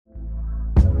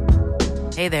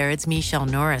Hey there, it's Michelle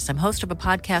Norris. I'm host of a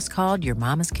podcast called Your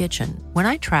Mama's Kitchen. When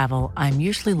I travel, I'm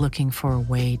usually looking for a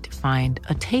way to find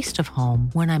a taste of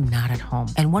home when I'm not at home.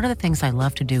 And one of the things I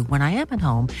love to do when I am at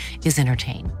home is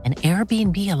entertain. And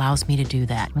Airbnb allows me to do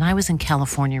that. When I was in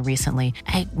California recently,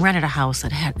 I rented a house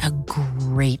that had a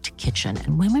great kitchen.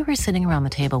 And when we were sitting around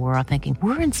the table, we were all thinking,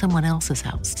 we're in someone else's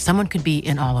house. Someone could be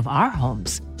in all of our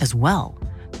homes as well.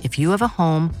 If you have a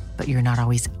home, but you're not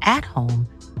always at home,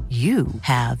 you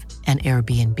have an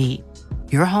Airbnb.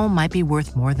 Your home might be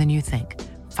worth more than you think.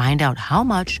 Find out how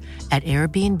much at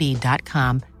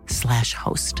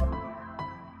airbnb.com/host.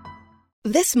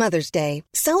 This Mother's Day,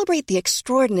 celebrate the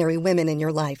extraordinary women in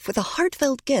your life with a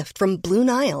heartfelt gift from Blue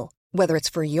Nile. Whether it's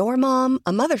for your mom,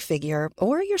 a mother figure,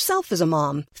 or yourself as a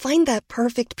mom, find that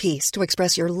perfect piece to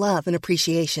express your love and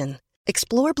appreciation.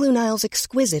 Explore Blue Nile's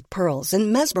exquisite pearls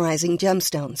and mesmerizing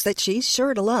gemstones that she's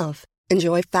sure to love.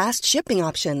 Enjoy fast shipping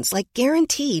options like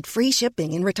guaranteed free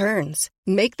shipping and returns.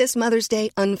 Make this Mother's Day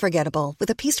unforgettable with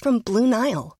a piece from Blue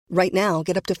Nile. Right now,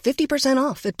 get up to 50%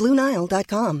 off at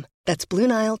BlueNile.com. That's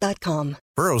BlueNile.com.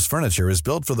 Burrow's furniture is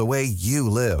built for the way you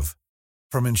live.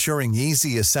 From ensuring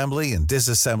easy assembly and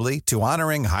disassembly to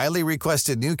honoring highly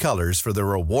requested new colors for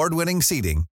their award-winning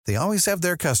seating, they always have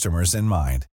their customers in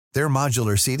mind. Their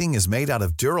modular seating is made out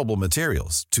of durable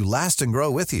materials to last and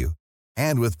grow with you.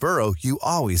 And with Burrow, you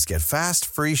always get fast,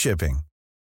 free shipping.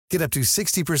 Get up to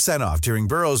 60% off during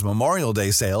Burrow's Memorial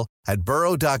Day sale at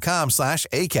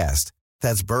burrow.com/ACAST.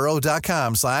 That's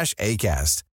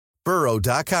burrow.com/ACAST.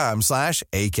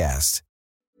 burrow.com/ACAST.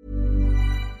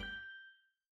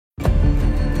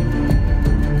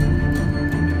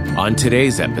 On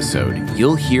today's episode,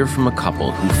 you'll hear from a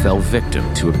couple who fell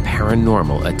victim to a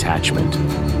paranormal attachment.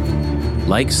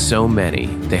 Like so many,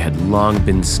 they had long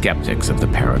been skeptics of the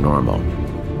paranormal.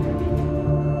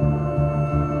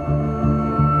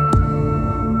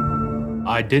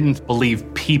 I didn't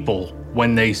believe people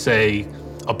when they say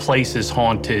a place is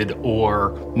haunted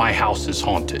or my house is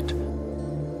haunted.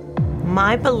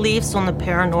 My beliefs on the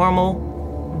paranormal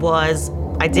was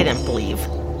I didn't believe.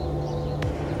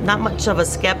 Not much of a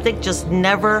skeptic, just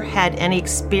never had any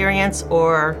experience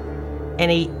or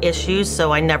any issues,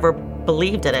 so I never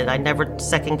believed in it. I never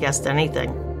second-guessed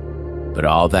anything. But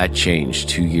all that changed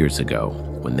 2 years ago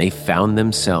when they found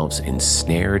themselves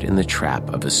ensnared in the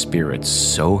trap of a spirit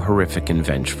so horrific and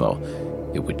vengeful,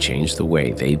 it would change the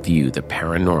way they view the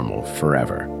paranormal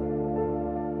forever.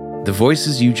 The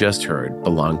voices you just heard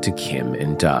belong to Kim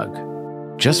and Doug.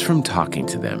 Just from talking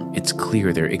to them, it's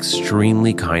clear they're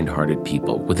extremely kind-hearted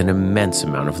people with an immense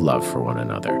amount of love for one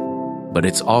another. But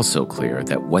it's also clear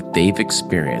that what they've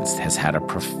experienced has had a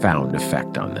profound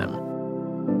effect on them.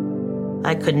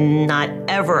 I could not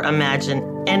ever imagine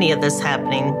any of this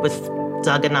happening with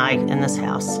Doug and I in this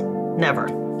house. Never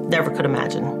could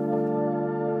imagine.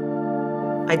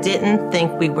 I didn't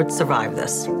think we would survive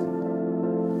this.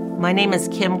 My name is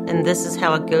Kim, and this is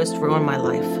how a ghost ruined my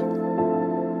life.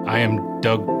 I am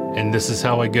Doug, and this is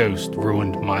how a ghost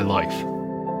ruined my life.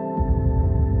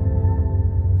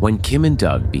 When Kim and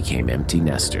Doug became empty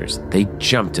nesters, they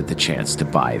jumped at the chance to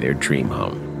buy their dream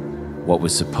home. What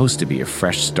was supposed to be a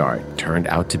fresh start turned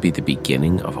out to be the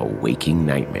beginning of a waking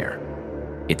nightmare.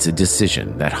 It's a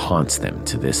decision that haunts them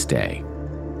to this day.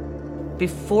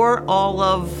 Before all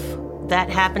of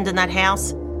that happened in that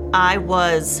house, I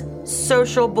was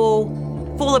sociable,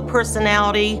 full of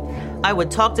personality. I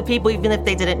would talk to people even if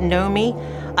they didn't know me.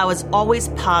 I was always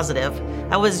positive.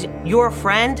 I was your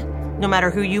friend, no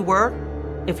matter who you were.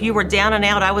 If you were down and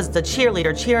out, I was the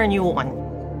cheerleader cheering you on.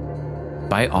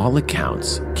 By all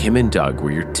accounts, Kim and Doug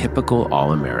were your typical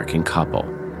all-American couple.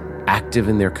 Active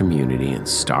in their community and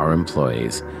star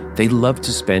employees, they loved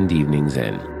to spend evenings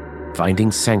in,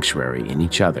 finding sanctuary in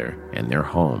each other and their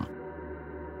home.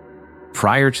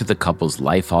 Prior to the couple's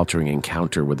life-altering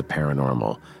encounter with the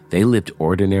paranormal, they lived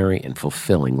ordinary and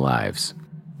fulfilling lives.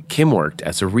 Kim worked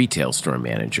as a retail store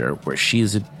manager where she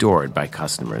is adored by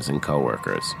customers and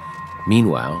coworkers.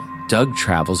 Meanwhile, Doug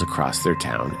travels across their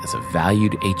town as a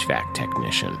valued HVAC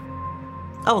technician.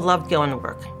 Oh, loved going to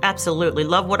work. Absolutely.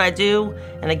 Love what I do.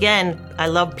 And again, I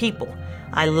love people.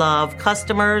 I love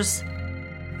customers.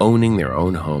 Owning their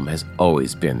own home has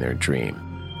always been their dream.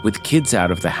 With kids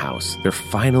out of the house, they're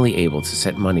finally able to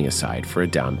set money aside for a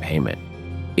down payment.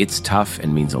 It's tough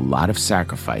and means a lot of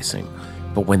sacrificing,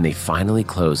 but when they finally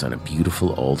close on a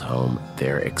beautiful old home,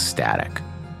 they're ecstatic.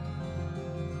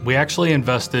 We actually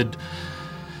invested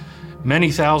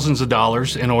many thousands of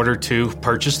dollars in order to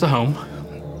purchase the home.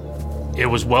 It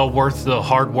was well worth the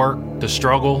hard work, the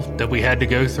struggle that we had to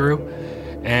go through,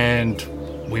 and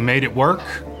we made it work.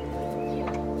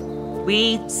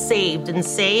 We saved,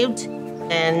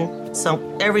 and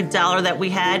sunk every dollar that we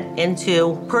had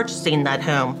into purchasing that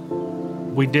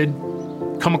home. We did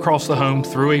come across the home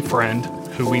through a friend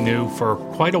who we knew for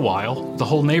quite a while. The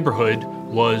whole neighborhood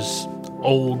was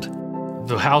old.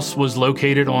 The house was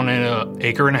located on an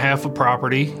acre and a half of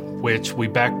property, which we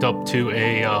backed up to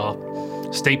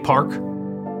a state park.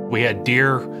 We had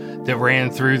deer that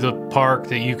ran through the park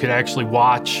that you could actually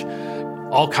watch,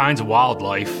 all kinds of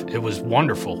wildlife. It was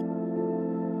wonderful.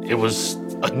 It was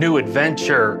a new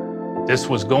adventure. This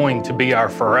was going to be our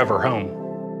forever home.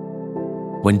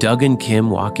 When Doug and Kim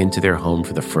walk into their home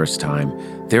for the first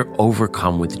time, they're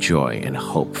overcome with joy and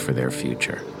hope for their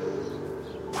future.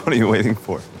 What are you waiting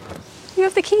for? You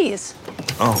have the keys.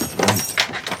 Oh, right.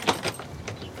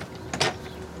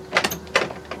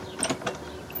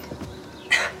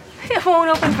 It won't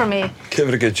open for me. Give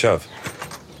it a good shove.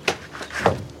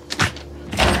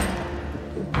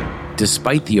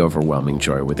 Despite the overwhelming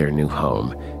joy with their new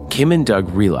home, Kim and Doug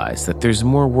realize that there's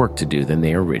more work to do than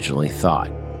they originally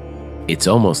thought. It's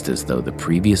almost as though the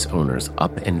previous owners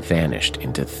up and vanished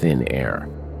into thin air.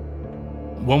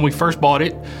 When we first bought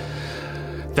it,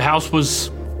 the house was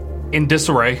in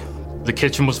disarray. The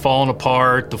kitchen was falling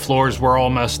apart. The floors were all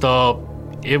messed up.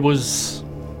 It was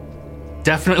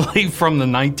definitely from the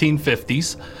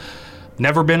 1950s.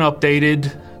 Never been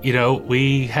updated. You know,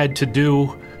 we had to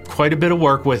do quite a bit of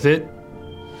work with it.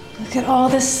 Look at all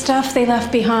this stuff they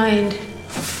left behind.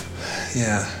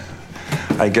 Yeah.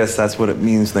 I guess that's what it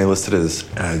means when they listed it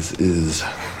as is.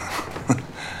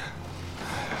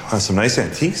 Wow, some nice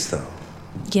antiques, though.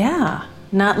 Yeah,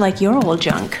 not like your old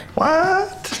junk.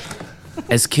 What?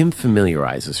 As Kim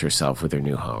familiarizes herself with her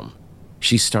new home,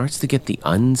 she starts to get the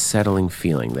unsettling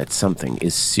feeling that something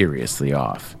is seriously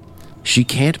off. She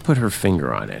can't put her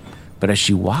finger on it, but as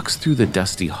she walks through the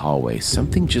dusty hallway,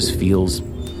 something just feels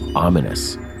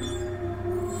ominous.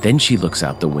 Then she looks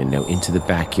out the window into the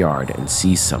backyard and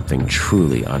sees something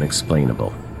truly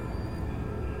unexplainable.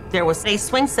 There was a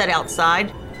swing set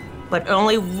outside, but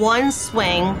only one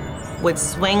swing would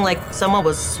swing like someone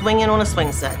was swinging on a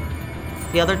swing set.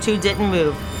 The other two didn't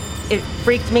move. It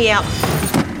freaked me out.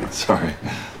 Sorry.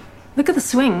 Look at the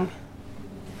swing.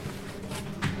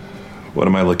 What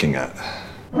am I looking at?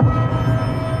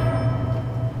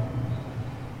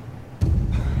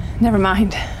 Never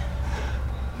mind.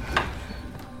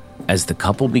 As the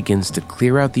couple begins to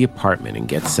clear out the apartment and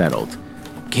get settled,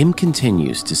 Kim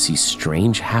continues to see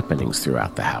strange happenings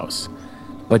throughout the house.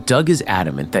 But Doug is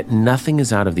adamant that nothing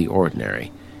is out of the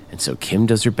ordinary, and so Kim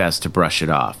does her best to brush it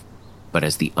off. But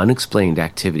as the unexplained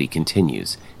activity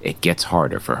continues, it gets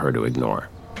harder for her to ignore.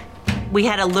 We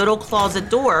had a little closet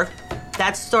door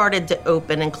that started to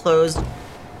open and close,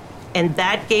 and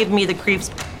that gave me the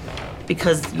creeps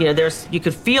because, you know, you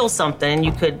could feel something and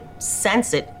you could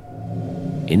sense it.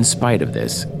 In spite of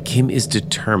this, Kim is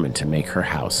determined to make her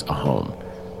house a home.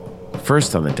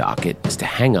 First on the docket is to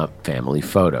hang up family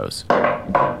photos.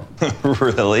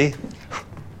 Really?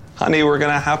 Honey, we're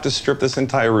gonna have to strip this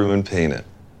entire room and paint it.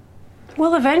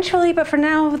 Well, eventually, but for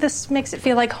now, this makes it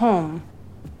feel like home.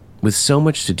 With so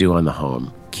much to do on the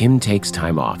home, Kim takes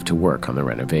time off to work on the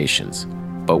renovations.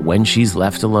 But when she's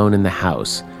left alone in the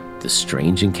house, the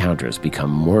strange encounters become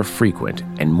more frequent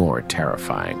and more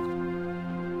terrifying.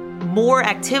 More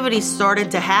activity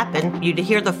started to happen. You'd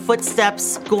hear the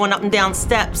footsteps going up and down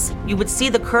steps. You would see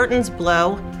the curtains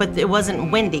blow, but it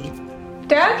wasn't windy.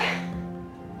 Doug?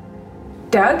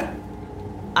 Doug?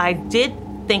 I did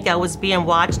think I was being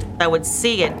watched. I would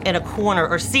see it in a corner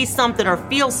or see something or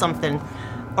feel something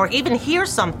or even hear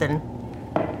something.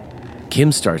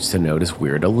 Kim starts to notice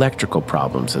weird electrical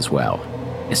problems as well.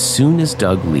 As soon as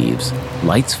Doug leaves,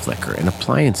 lights flicker and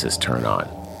appliances turn on.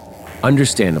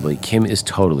 Understandably, Kim is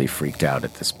totally freaked out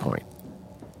at this point.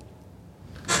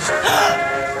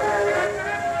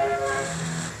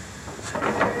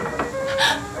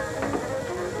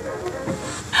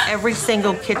 Every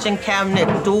single kitchen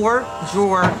cabinet drawer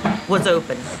was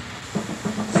open.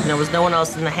 And there was no one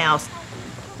else in the house.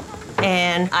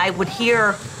 And I would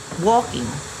hear walking.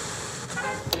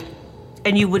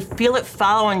 And you would feel it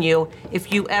following you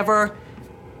if you ever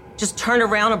just turned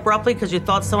around abruptly because you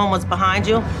thought someone was behind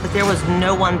you, but there was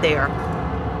no one there.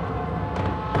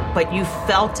 But you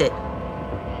felt it.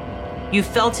 You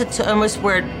felt it to almost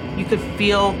where you could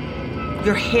feel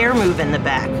your hair move in the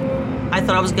back. I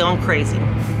thought I was going crazy.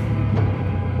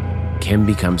 Kim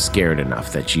becomes scared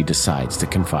enough that she decides to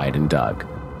confide in Doug.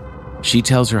 She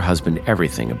tells her husband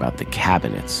everything about the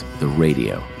cabinets, the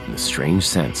radio, and the strange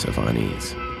sense of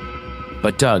unease.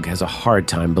 But Doug has a hard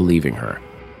time believing her.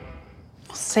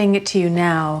 Saying it to you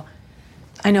now,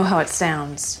 I know how it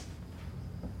sounds.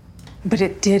 But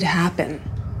it did happen.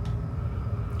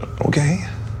 Okay.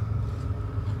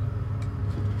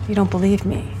 You don't believe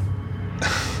me.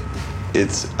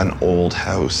 It's an old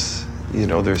house. You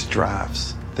know, there's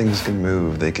drafts. Things can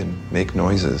move, they can make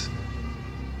noises.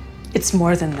 It's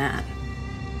more than that.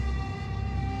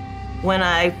 When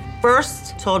I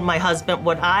first told my husband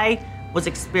what I was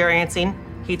experiencing,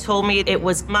 he told me it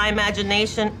was my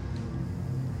imagination.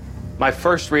 My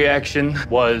first reaction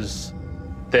was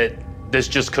that this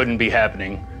just couldn't be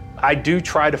happening. I do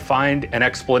try to find an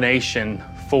explanation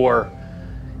for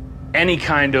any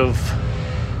kind of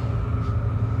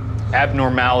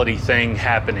abnormality thing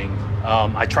happening.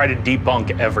 I try to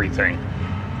debunk everything.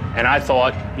 And I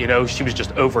thought, she was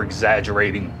just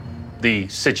over-exaggerating the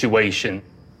situation.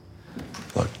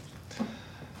 Look,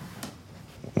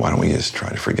 why don't we just try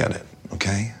to forget it,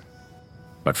 okay?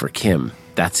 But for Kim,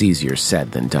 that's easier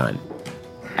said than done.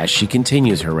 As she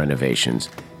continues her renovations,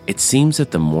 it seems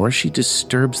that the more she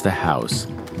disturbs the house,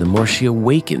 the more she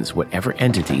awakens whatever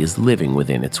entity is living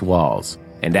within its walls.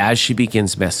 And as she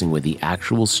begins messing with the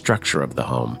actual structure of the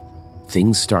home,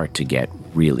 things start to get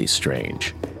really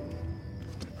strange.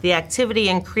 The activity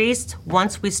increased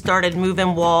once we started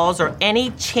moving walls or any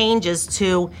changes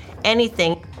to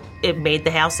anything. It made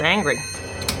the house angry.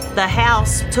 The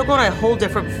house took on a whole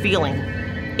different feeling.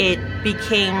 It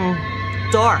became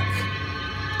dark.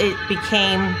 It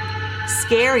became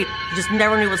scary. You just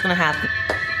never knew what was going to happen.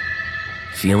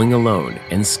 Feeling alone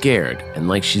and scared and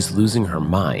like she's losing her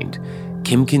mind,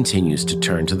 Kim continues to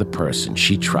turn to the person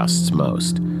she trusts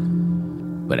most.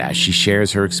 But as she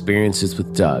shares her experiences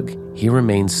with Doug, he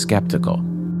remains skeptical.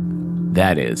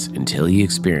 That is, until he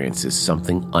experiences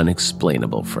something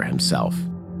unexplainable for himself.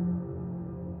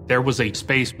 There was a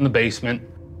space in the basement,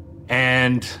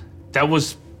 and that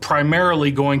was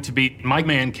primarily going to be my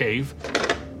man cave.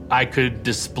 I could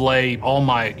display all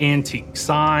my antique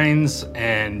signs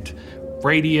and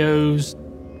radios.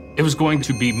 It was going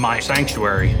to be my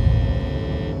sanctuary.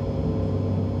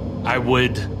 I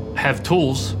would have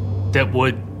tools that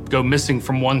would go missing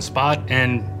from one spot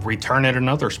and return at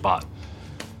another spot.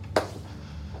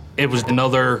 It was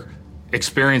another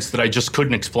experience that I just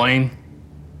couldn't explain,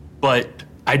 but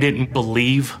I didn't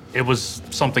believe it was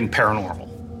something paranormal.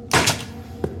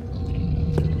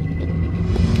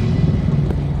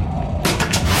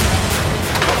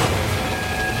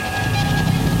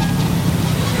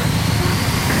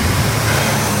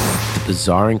 The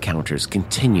bizarre encounters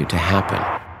continue to happen,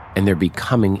 and they're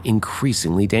becoming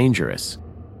increasingly dangerous.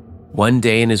 One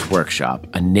day in his workshop,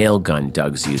 a nail gun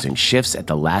Doug's using shifts at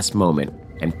the last moment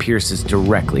and pierces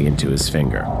directly into his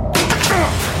finger.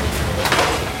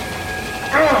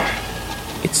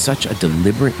 It's such a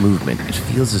deliberate movement, it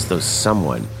feels as though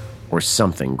someone or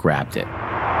something grabbed it.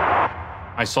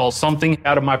 I saw something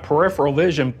out of my peripheral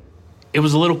vision. It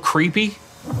was a little creepy,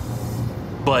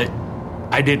 but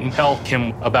I didn't tell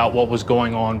Kim about what was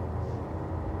going on.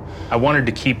 I wanted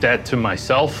to keep that to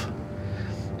myself,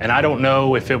 and I don't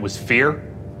know if it was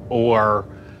fear or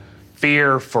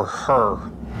fear for her.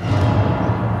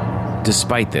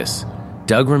 Despite this,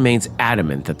 Doug remains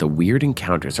adamant that the weird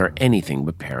encounters are anything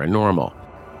but paranormal,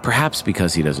 perhaps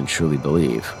because he doesn't truly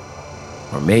believe,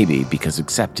 or maybe because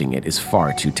accepting it is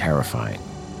far too terrifying.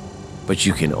 But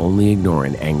you can only ignore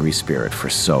an angry spirit for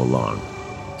so long.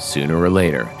 Sooner or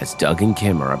later, as Doug and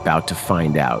Kim are about to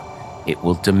find out, it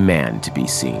will demand to be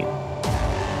seen.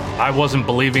 I wasn't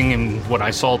believing in what I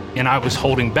saw, and I was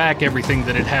holding back everything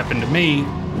that had happened to me.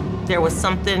 There was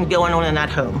something going on in that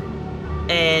home,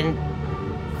 and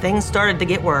things started to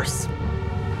get worse.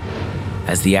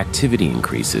 As the activity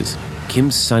increases,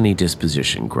 Kim's sunny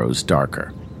disposition grows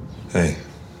darker. Hey,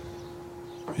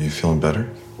 are you feeling better?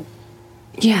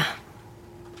 Yeah.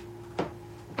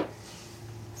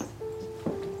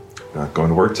 Not going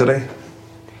to work today?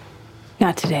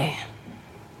 Not today.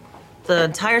 The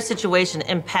entire situation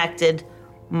impacted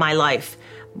my life,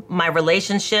 my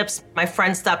relationships. My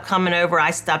friends stopped coming over.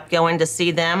 I stopped going to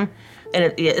see them.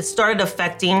 And it started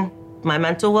affecting my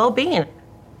mental well-being.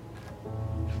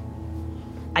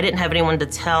 I didn't have anyone to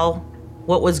tell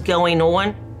what was going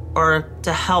on or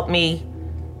to help me.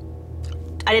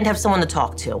 I didn't have someone to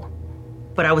talk to,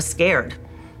 but I was scared.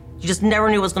 You just never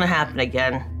knew what was going to happen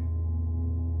again.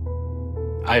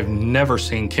 I've never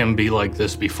seen Kim be like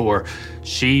this before.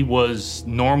 She was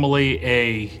normally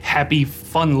a happy,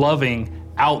 fun-loving,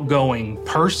 outgoing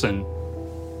person.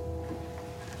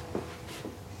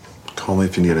 Call me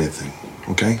if you need anything,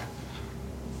 okay?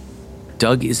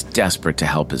 Doug is desperate to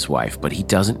help his wife, but he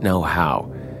doesn't know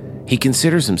how. He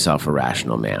considers himself a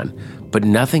rational man, but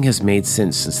nothing has made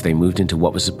sense since they moved into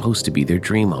what was supposed to be their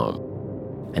dream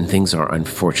home. And things are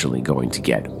unfortunately going to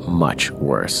get much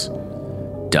worse.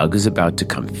 Doug is about to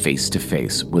come face to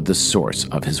face with the source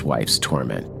of his wife's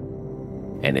torment.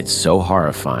 and it's so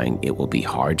horrifying it will be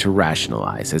hard to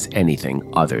rationalize as anything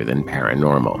other than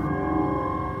paranormal.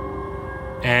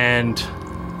 And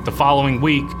the following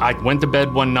week, I went to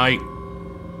bed one night.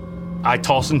 I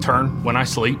toss and turn when I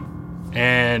sleep,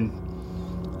 and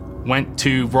went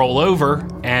to roll over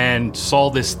and saw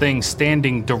this thing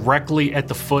standing directly at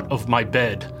the foot of my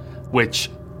bed, which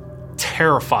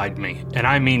terrified me. And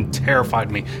I mean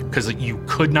terrified me, because you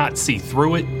could not see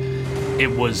through it.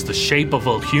 It was the shape of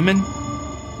a human,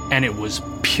 and it was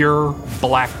pure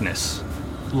blackness,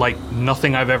 like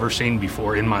nothing I've ever seen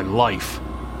before in my life.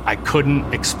 I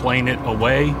couldn't explain it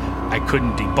away. I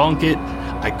couldn't debunk it.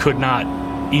 I could not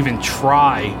even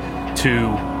try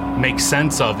to make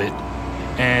sense of it.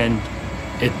 And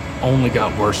it only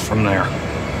got worse from there.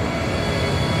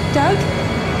 Doug?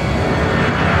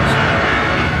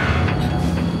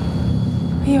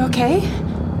 Are you okay?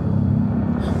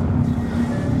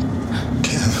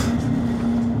 Kim.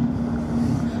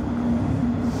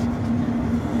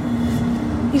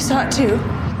 You saw it too,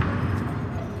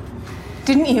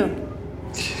 didn't you?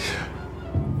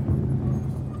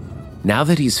 Now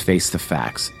that he's faced the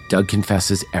facts, Doug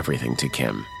confesses everything to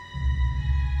Kim.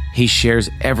 He shares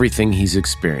everything he's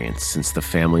experienced since the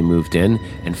family moved in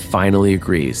and finally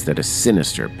agrees that a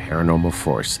sinister paranormal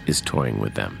force is toying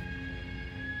with them.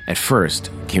 At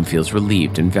first, Kim feels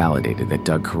relieved and validated that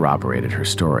Doug corroborated her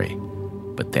story.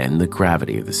 But then the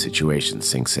gravity of the situation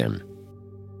sinks in.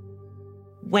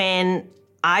 When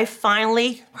I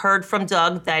finally heard from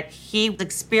Doug that he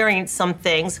experienced some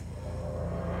things,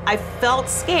 I felt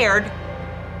scared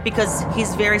because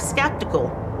he's very skeptical,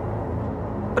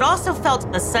 but also felt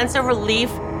a sense of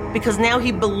relief because now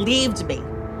he believed me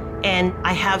and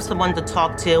I have someone to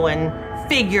talk to and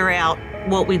figure out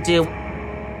what we do.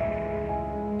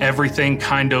 Everything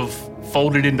kind of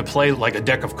folded into play like a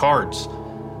deck of cards.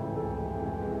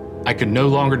 I could no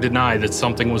longer deny that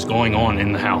something was going on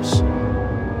in the house.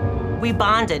 We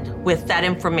bonded with that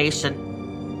information.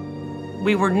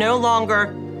 We were no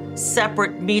longer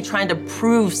separate, me trying to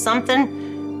prove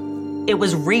something. It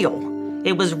was real.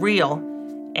 It was real.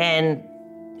 And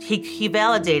he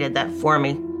validated that for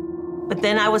me. But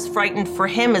then I was frightened for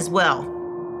him as well,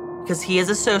 because he is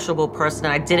a sociable person,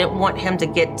 and I didn't want him to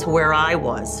get to where I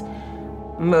was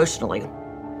emotionally.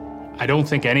 I don't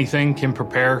think anything can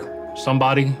prepare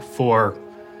somebody for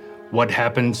what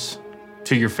happens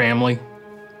to your family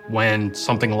when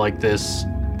something like this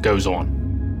goes on.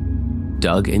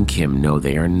 Doug and Kim know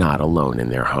they are not alone in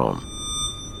their home,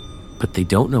 but they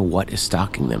don't know what is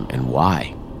stalking them and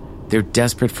why. They're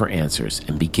desperate for answers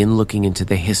and begin looking into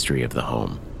the history of the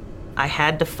home. I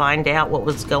had to find out what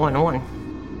was going on.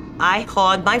 I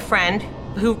called my friend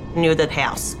who knew that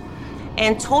house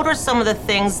and told her some of the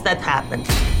things that happened.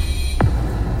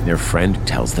 Their friend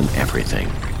tells them everything.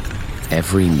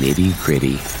 Every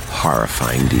nitty-gritty,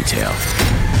 horrifying detail.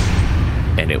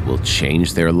 And it will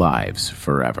change their lives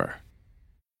forever.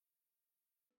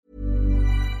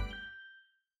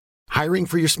 Hiring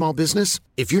for your small business?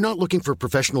 If you're not looking for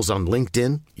professionals on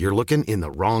LinkedIn, you're looking in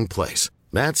the wrong place.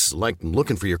 That's like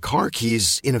looking for your car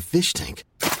keys in a fish tank.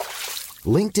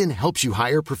 LinkedIn helps you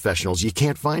hire professionals you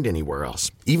can't find anywhere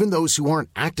else, even those who aren't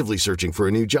actively searching for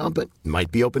a new job but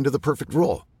might be open to the perfect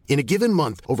role. In a given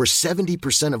month, over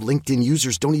 70% of LinkedIn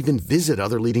users don't even visit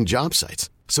other leading job sites.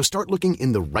 So start looking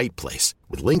in the right place.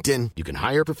 With LinkedIn, you can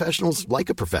hire professionals like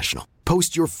a professional.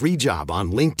 Post your free job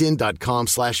on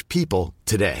linkedin.com/people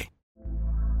today.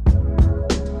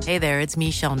 Hey there, it's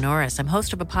Michelle Norris. I'm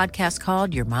host of a podcast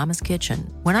called Your Mama's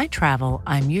Kitchen. When I travel,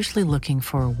 I'm usually looking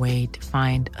for a way to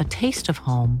find a taste of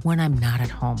home when I'm not at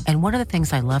home. And one of the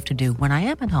things I love to do when I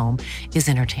am at home is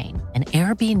entertain. And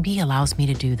Airbnb allows me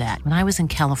to do that. When I was in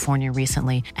California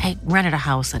recently, I rented a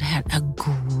house that had a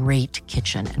great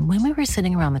kitchen. And when we were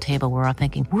sitting around the table, we were all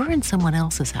thinking, we're in someone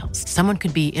else's house. Someone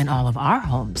could be in all of our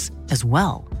homes as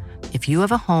well. If you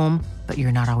have a home, but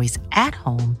you're not always at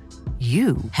home,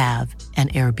 you have an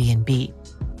Airbnb.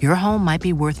 Your home might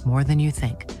be worth more than you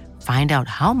think. Find out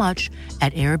how much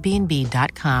at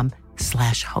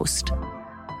airbnb.com/host.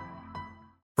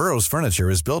 Burrow's furniture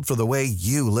is built for the way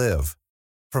you live.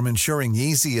 From ensuring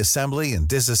easy assembly and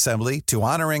disassembly to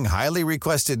honoring highly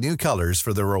requested new colors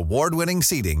for their award-winning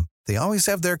seating, they always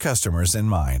have their customers in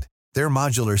mind. Their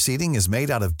modular seating is made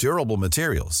out of durable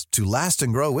materials to last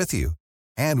and grow with you.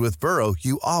 And with Burrow,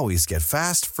 you always get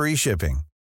fast, free shipping.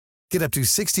 Get up to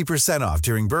 60% off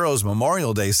during Burrow's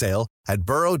Memorial Day sale at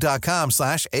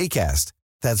burrow.com/ACAST.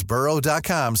 That's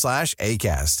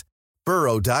burrow.com/ACAST.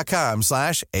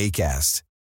 burrow.com/ACAST.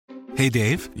 Hey,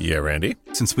 Dave. Yeah, Randy.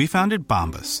 Since we founded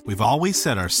Bombas, we've always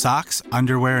said our socks,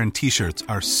 underwear, and T-shirts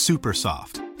are super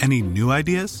soft. Any new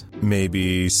ideas?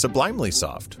 Maybe sublimely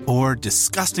soft. Or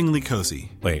disgustingly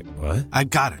cozy. Wait, what? I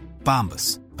got it.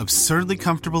 Bombas. Absurdly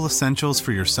comfortable essentials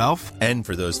for yourself and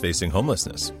for those facing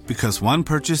homelessness. Because one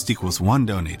purchased equals one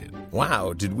donated.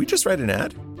 Wow, did we just write an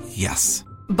ad? Yes.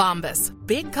 Bombas.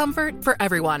 Big comfort for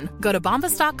everyone. Go to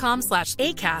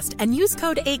bombas.com/ACAST and use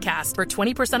code ACAST for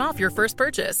 20% off your first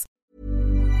purchase.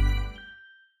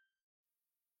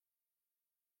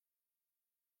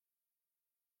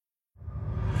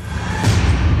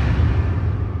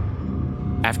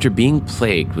 After being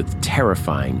plagued with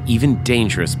terrifying, even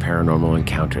dangerous paranormal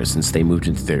encounters since they moved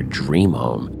into their dream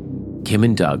home, Kim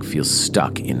and Doug feel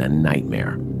stuck in a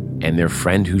nightmare, and their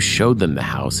friend who showed them the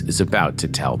house is about to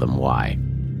tell them why.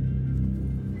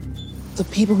 The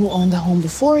people who owned the home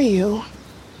before you,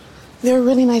 they were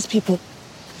really nice people.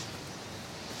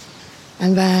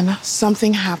 And then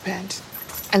something happened,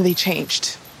 and they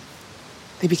changed.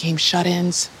 They became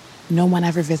shut-ins. No one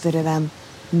ever visited them.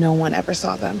 No one ever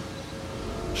saw them.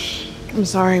 I'm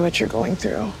sorry what you're going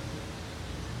through.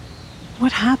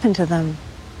 What happened to them?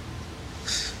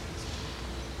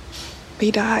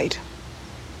 They died.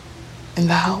 In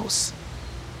the house.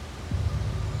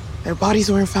 Their bodies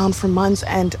weren't found for months,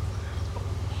 and...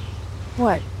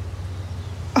 What?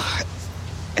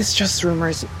 It's just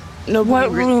rumors.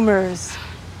 What rumors?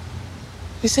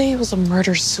 They say it was a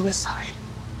murder-suicide.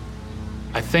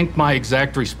 I think my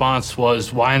exact response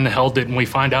was, why in the hell didn't we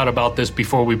find out about this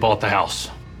before we bought the house?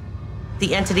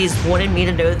 The entities wanted me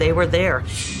to know they were there,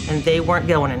 and they weren't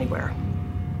going anywhere.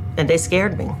 And they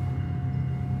scared me.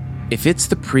 If it's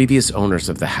the previous owners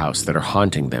of the house that are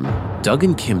haunting them, Doug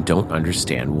and Kim don't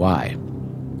understand why.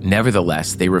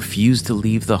 Nevertheless, they refuse to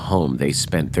leave the home they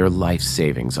spent their life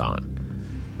savings on.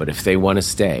 But if they want to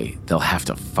stay, they'll have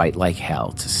to fight like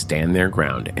hell to stand their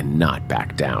ground and not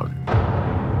back down.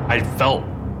 I felt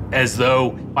as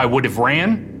though I would have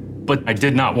ran, but I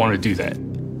did not want to do that.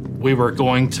 We were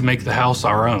going to make the house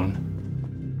our own.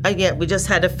 We just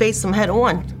had to face them head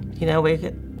on. We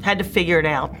had to figure it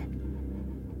out.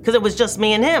 Because it was just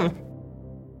me and him.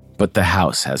 But the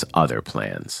house has other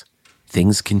plans.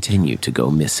 Things continue to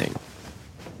go missing.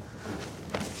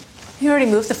 You already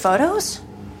moved the photos?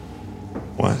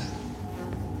 What?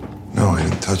 No, I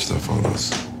didn't touch the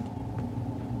photos.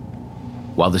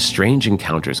 While the strange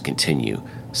encounters continue,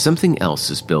 something else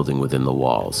is building within the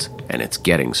walls, and it's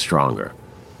getting stronger.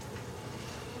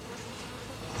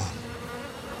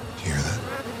 Do you hear that?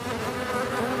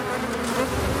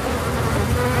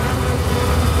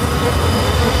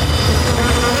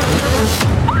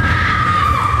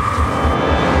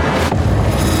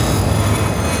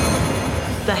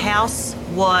 The house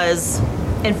was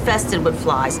infested with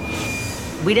flies.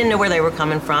 We didn't know where they were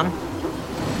coming from.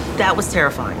 That was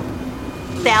terrifying.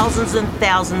 Thousands and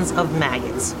thousands of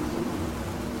maggots.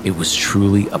 It was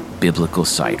truly a biblical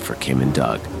sight for Kim and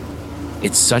Doug.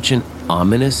 It's such an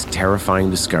ominous, terrifying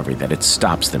discovery that it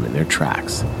stops them in their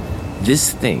tracks.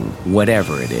 This thing,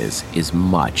 whatever it is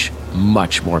much,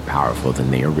 much more powerful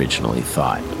than they originally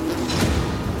thought.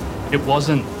 It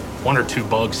wasn't one or two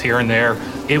bugs here and there.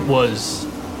 It was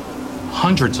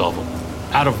hundreds of them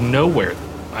out of nowhere.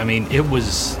 I mean, it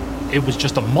was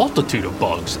just a multitude of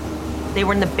bugs. They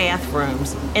were in the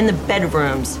bathrooms, in the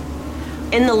bedrooms,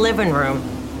 in the living room.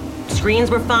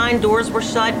 Screens were fine, doors were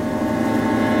shut.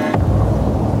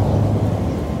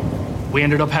 We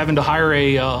ended up having to hire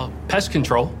a pest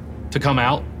control to come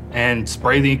out and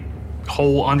spray the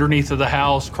whole underneath of the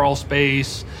house, crawl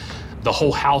space, the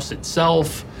whole house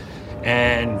itself.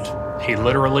 And he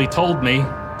literally told me,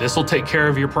 "This will take care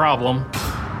of your problem."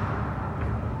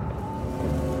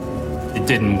 It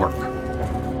didn't work.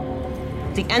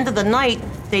 At the end of the night,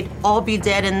 they'd all be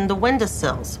dead in the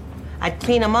windowsills. I'd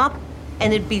clean them up,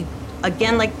 and it'd be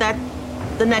again like that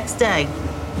the next day.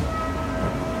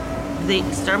 The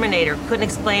exterminator couldn't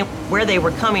explain where they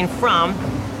were coming from.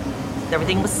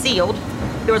 Everything was sealed.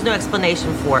 There was no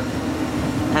explanation for it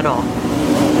at all.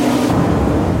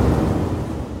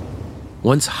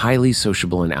 Once highly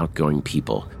sociable and outgoing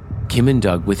people, Kim and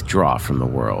Doug withdraw from the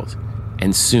world.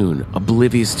 And soon,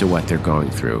 oblivious to what they're going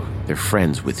through, their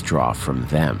friends withdraw from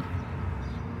them.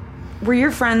 Were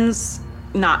your friends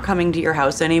not coming to your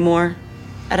house anymore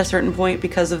at a certain point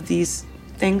because of these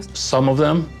things? Some of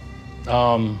them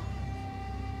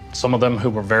who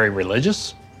were very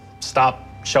religious,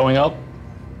 stopped showing up.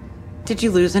 Did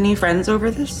you lose any friends over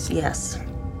this? Yes.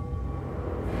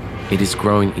 It is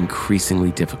growing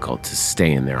increasingly difficult to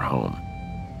stay in their home.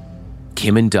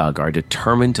 Kim and Doug are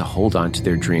determined to hold on to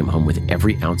their dream home with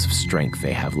every ounce of strength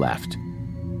they have left.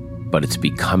 But it's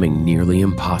becoming nearly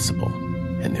impossible,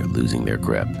 and they're losing their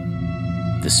grip.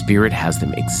 The spirit has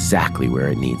them exactly where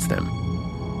it needs them.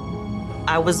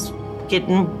 I was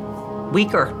getting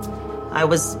weaker. I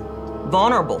was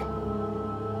vulnerable.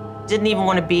 Didn't even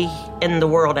want to be in the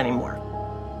world anymore.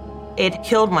 It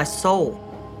killed my soul.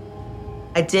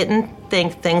 I didn't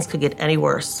think things could get any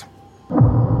worse.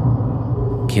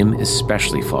 Kim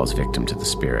especially falls victim to the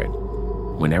spirit.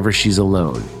 Whenever she's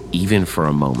alone, even for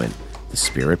a moment, the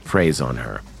spirit preys on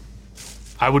her.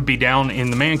 I would be down in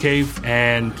the man cave,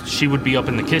 and she would be up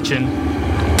in the kitchen.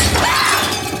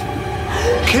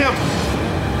 Kim!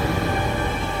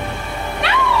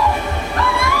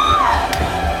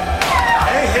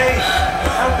 Hey!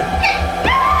 What happened?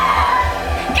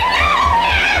 Get out of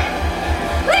here!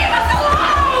 Leave us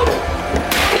alone!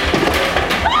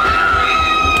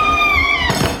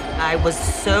 I was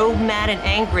so mad and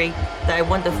angry that I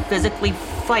wanted to physically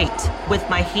fight with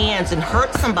my hands and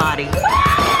hurt somebody.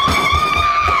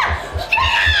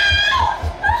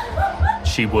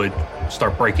 She would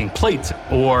start breaking plates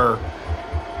or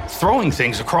throwing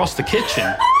things across the kitchen.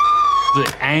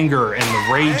 The anger and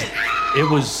the rage, it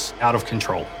was out of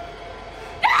control.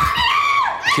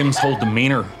 Kim's whole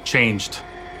demeanor changed.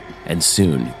 And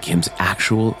soon, Kim's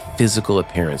actual physical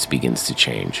appearance begins to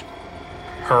change.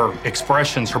 Her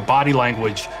expressions, her body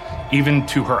language, even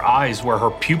to her eyes, where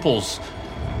her pupils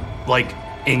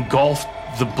engulfed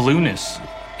the blueness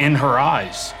in her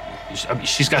eyes.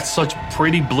 She's got such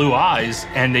pretty blue eyes,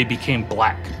 and they became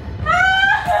black.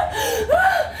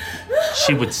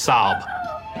 She would sob,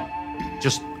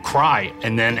 just cry,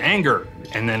 and then anger,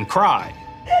 and then cry.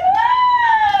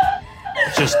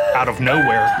 Just out of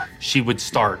nowhere, she would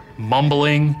start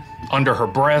mumbling under her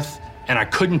breath, and I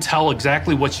couldn't tell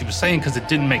exactly what she was saying because it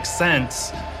didn't make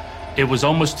sense. It was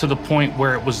almost to the point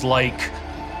where it was like,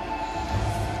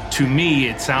 to me,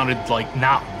 it sounded like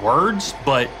not words,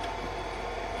 but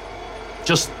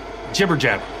just jibber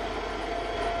jabber.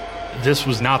 This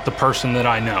was not the person that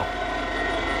I know.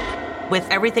 With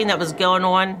everything that was going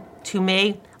on to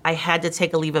me, I had to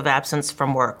take a leave of absence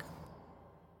from work.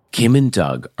 Kim and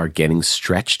Doug are getting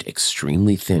stretched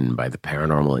extremely thin by the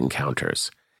paranormal encounters.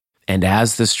 And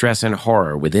as the stress and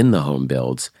horror within the home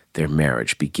builds, their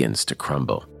marriage begins to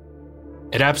crumble.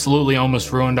 It absolutely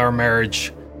almost ruined our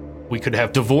marriage. We could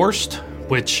have divorced,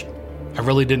 which I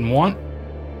really didn't want.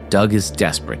 Doug is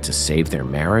desperate to save their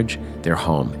marriage, their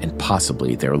home, and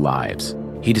possibly their lives.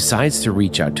 He decides to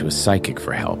reach out to a psychic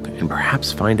for help and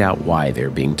perhaps find out why they're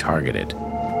being targeted.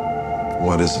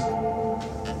 What is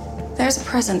it? There's a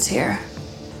presence here.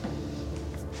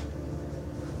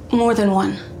 More than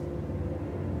one.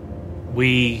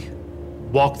 We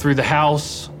walked through the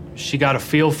house. She got a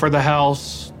feel for the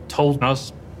house, told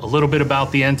us a little bit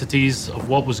about the entities of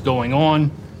what was going on.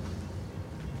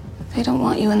 They don't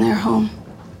want you in their home.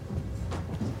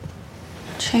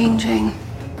 Changing.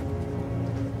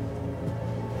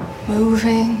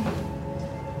 Moving.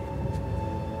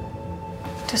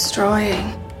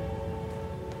 Destroying.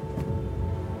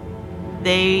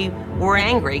 They were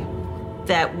angry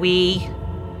that we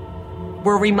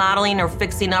were remodeling or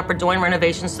fixing up or doing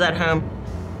renovations to that home.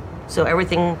 So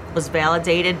everything was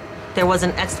validated. There was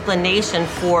an explanation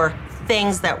for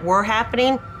things that were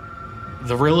happening.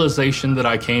 The realization that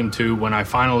I came to when I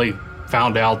finally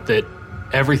found out that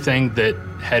everything that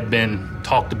had been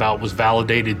talked about was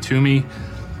validated to me,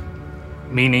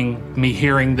 meaning me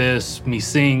hearing this, me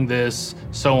seeing this,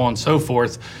 so on and so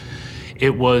forth,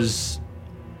 it was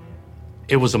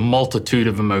a multitude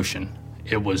of emotion.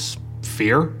 It was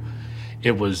fear,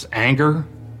 it was anger,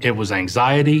 it was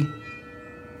anxiety.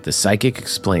 The psychic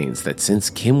explains that since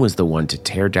Kim was the one to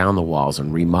tear down the walls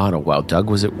and remodel while Doug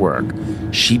was at work,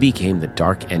 she became the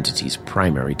dark entity's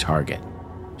primary target.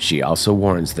 She also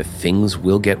warns that things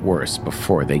will get worse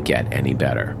before they get any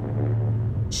better.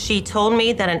 She told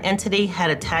me that an entity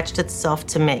had attached itself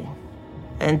to me.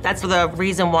 And that's the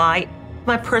reason why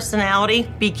my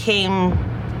personality became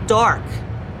dark.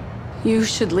 You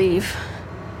should leave.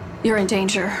 You're in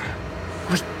danger.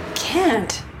 We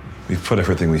can't. We've put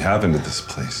everything we have into this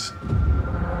place.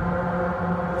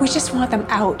 We just want them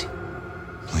out.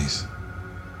 Please,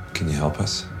 can you help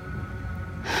us?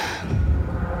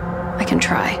 I can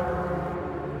try.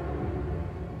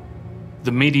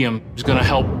 The medium was going to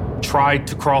help try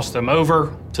to cross them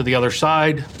over to the other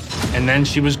side, and then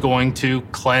she was going to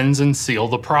cleanse and seal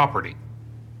the property.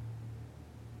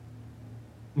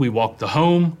 We walked the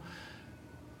home,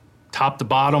 top to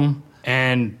bottom,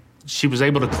 and she was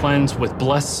able to cleanse with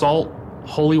blessed salt,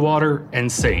 holy water,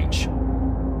 and sage.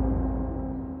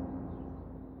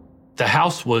 The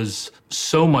house was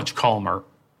so much calmer.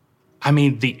 I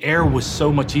mean, the air was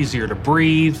so much easier to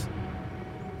breathe.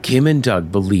 Kim and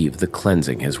Doug believe the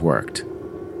cleansing has worked.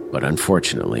 But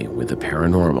unfortunately, with the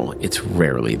paranormal, it's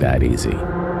rarely that easy.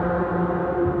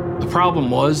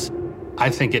 problem was, I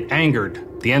think it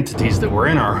angered the entities that were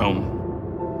in our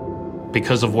home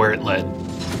because of where it led.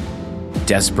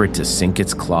 Desperate to sink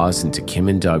its claws into Kim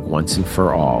and Doug once and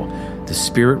for all, the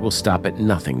spirit will stop at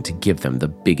nothing to give them the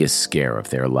biggest scare of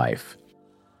their life.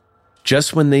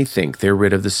 Just when they think they're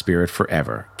rid of the spirit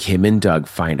forever, Kim and Doug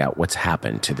find out what's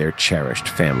happened to their cherished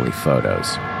family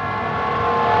photos.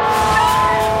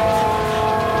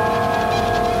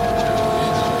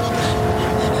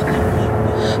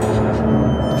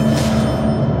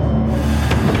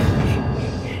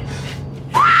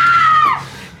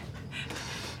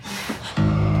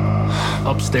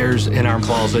 Upstairs in our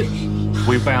closet,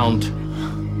 we found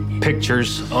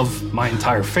pictures of my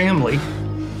entire family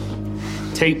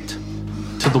taped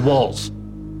to the walls.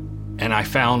 And I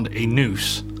found a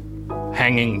noose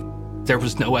hanging. There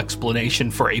was no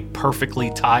explanation for a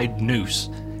perfectly tied noose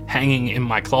hanging in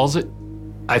my closet.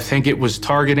 I think it was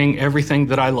targeting everything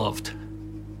that I loved.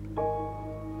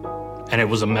 And it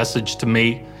was a message to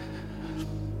me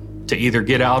to either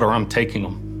get out or I'm taking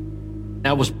them.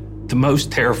 That was the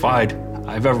most terrified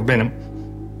I've ever been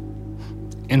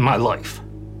in my life.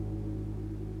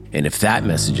 And if that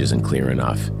message isn't clear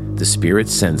enough, the spirit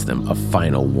sends them a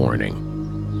final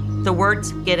warning. The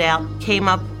words "get out" came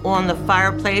up on the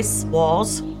fireplace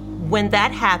walls. When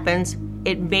that happened,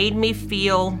 it made me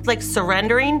feel like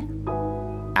surrendering.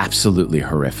 Absolutely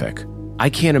horrific. I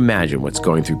can't imagine what's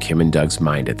going through Kim and Doug's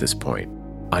mind at this point.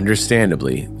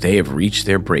 Understandably, they have reached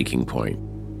their breaking point.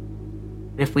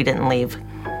 If we didn't leave,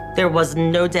 there was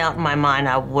no doubt in my mind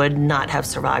I would not have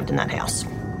survived in that house.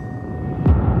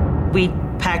 We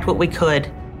packed what we could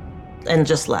and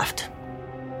just left.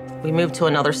 We moved to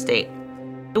another state.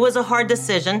 It was a hard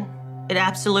decision. It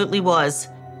absolutely was.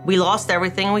 We lost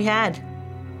everything we had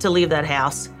to leave that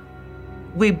house.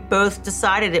 We both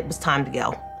decided it was time to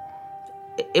go.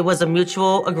 It was a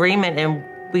mutual agreement, and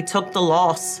we took the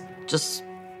loss. Just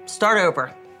start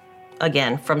over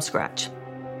again from scratch.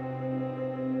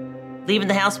 Leaving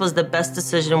the house was the best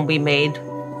decision we made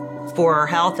for our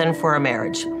health and for our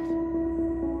marriage.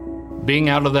 Being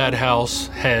out of that house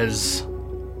has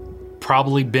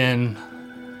probably been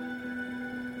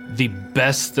the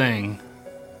best thing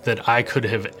that I could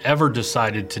have ever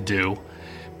decided to do,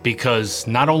 because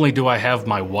not only do I have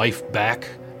my wife back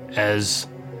as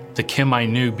the Kim I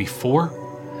knew before,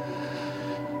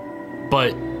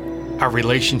 but our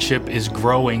relationship is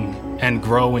growing and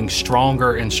growing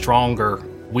stronger and stronger.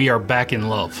 We are back in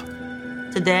love.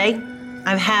 Today,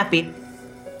 I'm happy.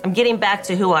 I'm getting back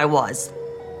to who I was.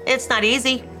 It's not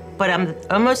easy, but I'm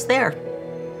almost there.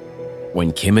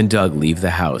 When Kim and Doug leave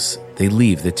the house, they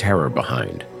leave the terror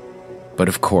behind. But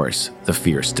of course, the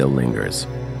fear still lingers.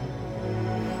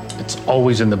 It's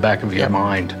always in the back of your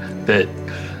mind that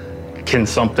can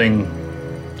something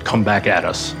come back at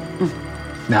us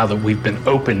now that we've been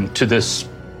open to this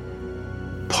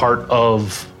part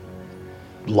of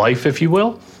life, if you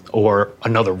will, or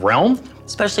another realm.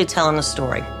 Especially telling a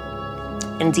story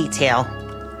in detail.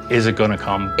 Is it going to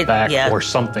come back or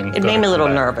something? It made me a little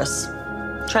nervous.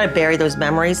 Try to bury those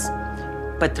memories,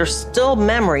 but there's still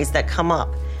memories that come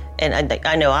up. And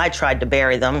I know I tried to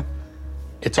bury them.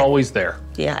 It's always there.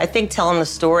 Yeah, I think telling the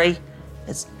story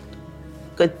is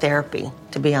good therapy,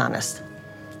 to be honest.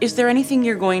 Is there anything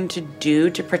you're going to do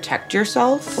to protect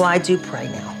yourself? Well, I do pray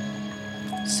now.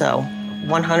 So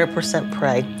 100%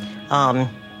 pray.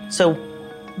 So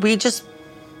we just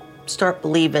start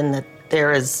believing that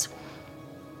there is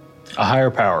a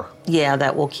higher power. Yeah,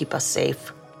 that will keep us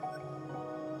safe.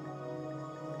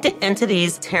 The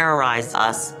entities terrorize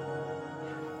us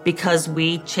because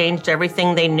we changed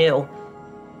everything they knew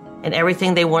and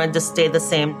everything they wanted to stay the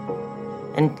same.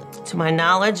 And to my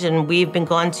knowledge, and we've been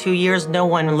gone 2 years, no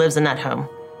one lives in that home.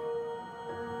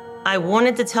 I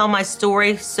wanted to tell my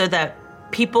story so that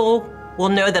people will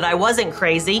know that I wasn't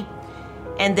crazy,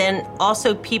 and then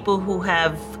also people who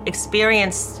have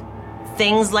experienced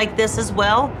things like this as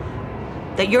well,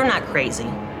 that you're not crazy,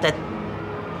 that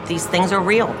these things are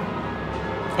real,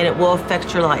 and it will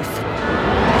affect your life.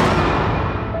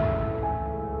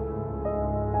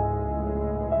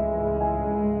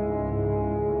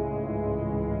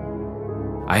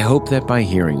 I hope that by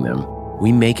hearing them,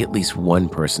 we make at least one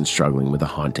person struggling with a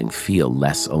haunting feel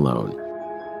less alone.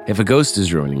 If a ghost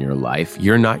is ruining your life,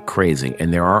 you're not crazy,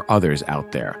 and there are others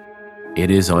out there.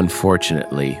 It is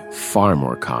unfortunately far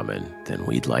more common than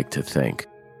we'd like to think.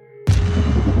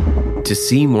 To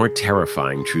see more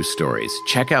terrifying true stories,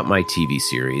 check out my TV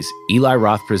series, Eli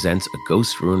Roth Presents A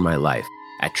Ghost Ruined My Life,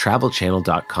 at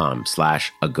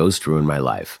travelchannel.com/A Ghost Ruined My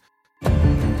Life.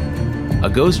 A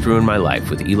Ghost Ruined My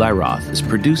Life with Eli Roth is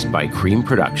produced by Cream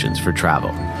Productions for Travel.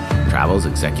 Travel's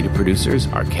executive producers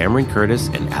are Cameron Curtis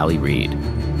and Ali Reed.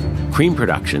 Cream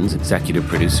Productions executive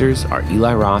producers are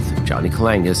Eli Roth, Johnny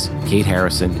Kalangas, Kate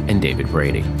Harrison, and David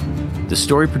Brady. The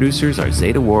story producers are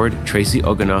Zeta Ward, Tracy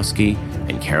Oganowski,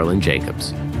 and Carolyn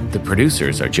Jacobs. The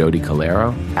producers are Jody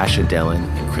Calero, Asha Dillon,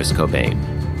 and Chris Cobain.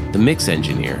 The mix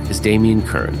engineer is Damian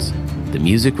Kearns. The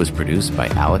music was produced by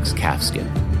Alex Kafskin.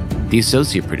 The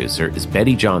associate producer is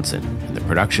Betty Johnson, and the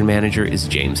production manager is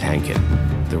James Hankin.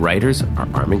 The writers are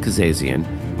Armin Kazazian,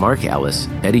 Mark Ellis,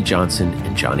 Betty Johnson,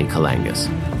 and Johnny Kalangas.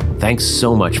 Thanks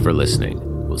so much for listening.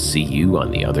 We'll see you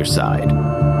on the other side.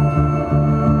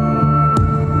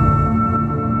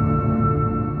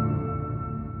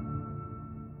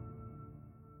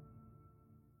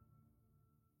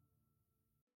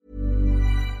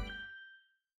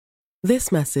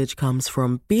 This message comes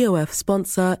from BOF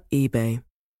sponsor eBay.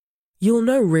 You'll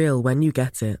know real when you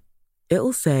get it.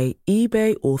 It'll say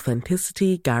eBay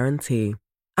Authenticity Guarantee.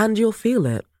 And you'll feel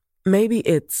it. Maybe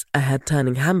it's a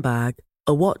head-turning handbag,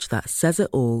 a watch that says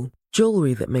it all,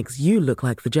 jewelry that makes you look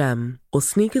like the gem, or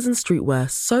sneakers and streetwear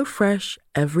so fresh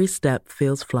every step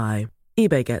feels fly.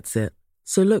 eBay gets it.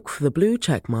 So look for the blue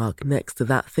check mark next to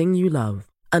that thing you love.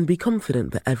 And be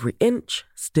confident that every inch,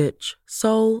 stitch,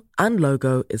 sole, and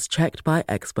logo is checked by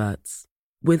experts.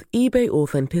 With eBay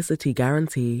Authenticity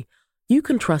Guarantee, you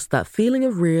can trust that feeling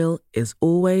of real is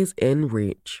always in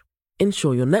reach.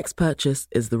 Ensure your next purchase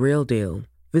is the real deal.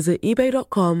 Visit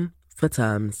eBay.com for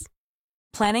terms.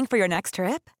 Planning for your next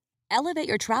trip? Elevate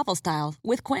your travel style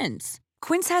with Quince.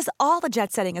 Quince has all the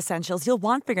jet-setting essentials you'll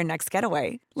want for your next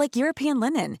getaway, like European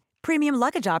linen, premium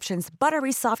luggage options,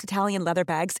 buttery soft Italian leather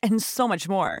bags, and so much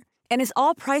more. And is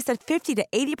all priced at 50 to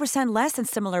 80% less than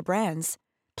similar brands.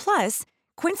 Plus,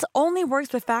 Quince only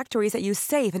works with factories that use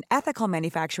safe and ethical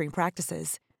manufacturing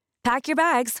practices. Pack your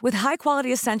bags with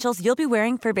high-quality essentials you'll be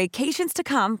wearing for vacations to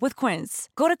come with Quince.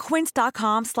 Go to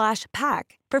quince.com/pack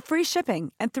for free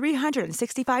shipping and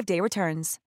 365-day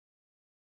returns.